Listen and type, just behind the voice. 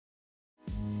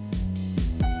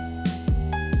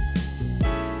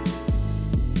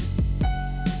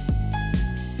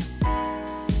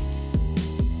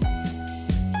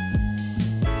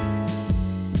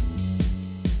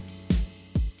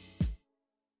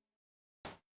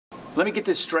Let me get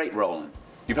this straight, Roland.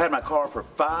 You've had my car for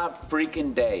 5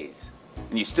 freaking days,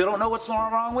 and you still don't know what's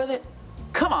wrong with it?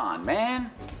 Come on, man.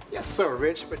 Yes, sir,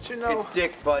 Rich, but you know... It's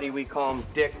Dick, buddy. We call him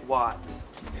Dick Watts.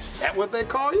 Is that what they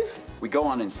call you? We go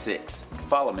on in 6.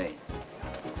 Follow me.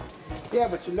 Yeah,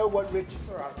 but you know what, Rich?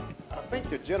 I think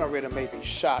your generator may be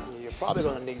shot, and you're probably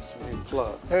going to need some new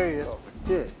plugs. Hey,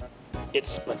 Dick.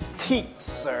 It's petite,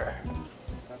 sir.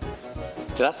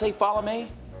 Did I say follow me?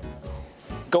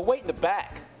 Go wait in the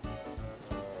back.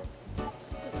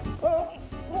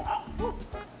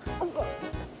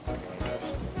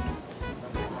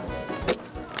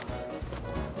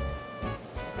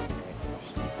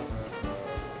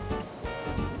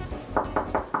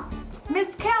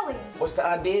 Miss Kelly. What's the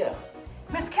idea?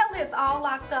 Miss Kelly is all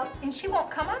locked up and she won't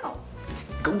come out.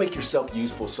 Go make yourself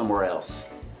useful somewhere else.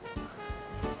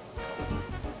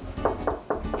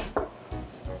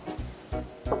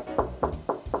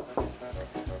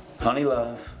 Honey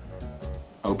love,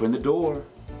 open the door.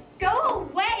 Go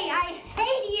away, I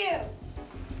hate you.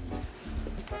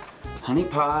 Honey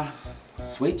pie,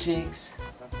 sweet cheeks,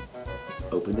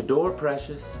 open the door,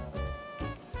 precious.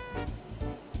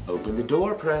 Open the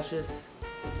door, precious.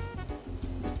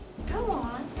 Go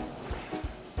on.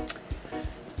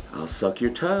 I'll suck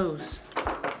your toes.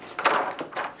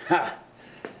 Ha!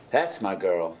 That's my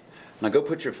girl. Now go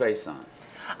put your face on.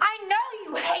 I know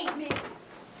you hate me.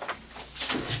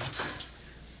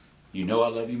 You know I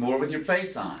love you more with your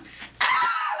face on.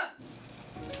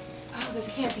 Oh, this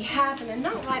can't be happening.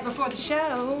 Not right before the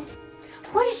show.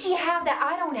 What does she have that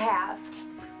I don't have?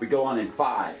 We go on in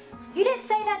 5. You didn't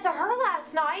say that to her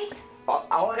last night.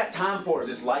 All I got time for is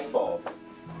this light bulb.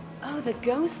 Oh, the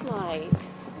ghost light.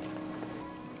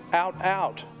 Out,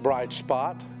 out, bright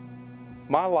spot.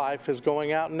 My life is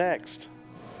going out next.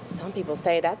 Some people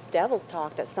say that's devil's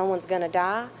talk, that someone's gonna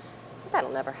die. But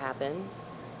that'll never happen.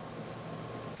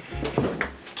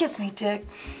 Kiss me, Dick.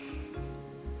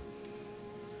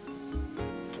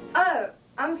 Oh,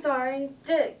 I'm sorry.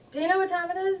 Dick, do you know what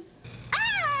time it is?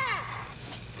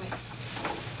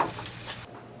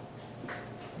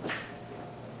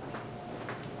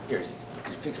 Here,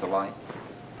 could you fix the light?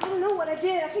 I don't know what I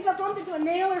did. I think I bumped into a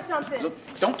nail or something. Look,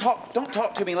 don't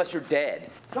talk to me unless you're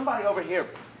dead. Somebody over here,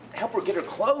 help her get her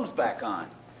clothes back on.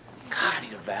 God, I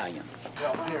need a Valium.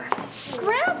 Well, here.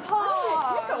 Grandpa!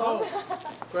 Oh,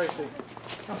 Gracie,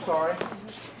 I'm sorry.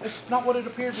 It's not what it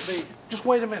appeared to be. Just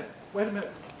wait a minute. Wait a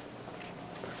minute.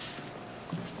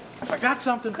 I got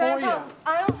something for you. Grandpa,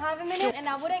 I don't have a minute, and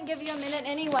I wouldn't give you a minute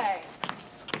anyway.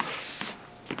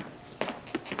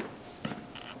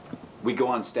 We go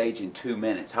on stage in 2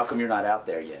 minutes. How come you're not out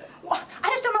there yet? Well, I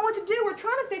just don't know what to do. We're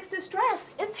trying to fix this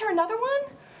dress. Is there another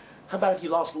one? How about if you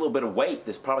lost a little bit of weight?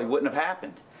 This probably wouldn't have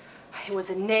happened. It was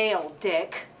a nail,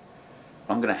 Dick.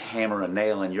 I'm gonna hammer a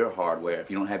nail in your hardware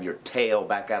if you don't have your tail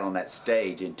back out on that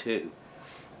stage in 2.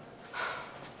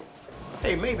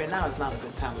 Hey, maybe now is not a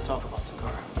good time to talk about the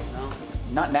car, you know?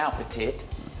 Not now, Petite.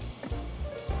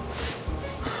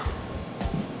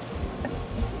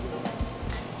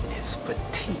 It's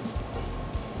petite.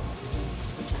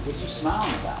 What are you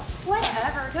smiling about?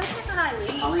 Whatever. Go check on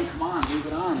Eileen. Eileen, come on, move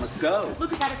it on. Let's go.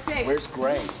 Look, we got it fixed. Where's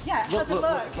Grace? Yeah, how's it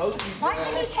look? Both of you Why girls,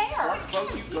 she need hair?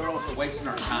 both you girls are wasting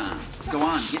our time. Go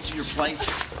on, get to your place.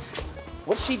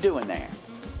 What's she doing there?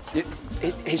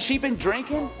 Has she been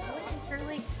drinking?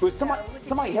 Would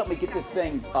somebody help me get this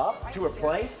thing up to her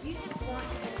place? You just want to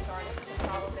get started with the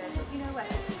problem is, you know what?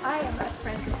 I am a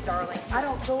Princess Darling. I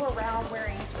don't go around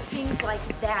wearing things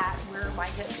like that where my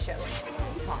hips show.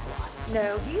 You talk a lot.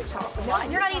 No, you talk a lot.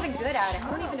 And you're not even good at it. I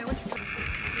don't even know what you're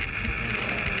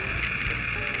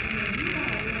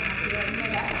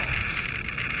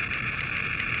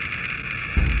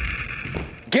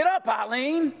Get up,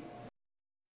 Eileen!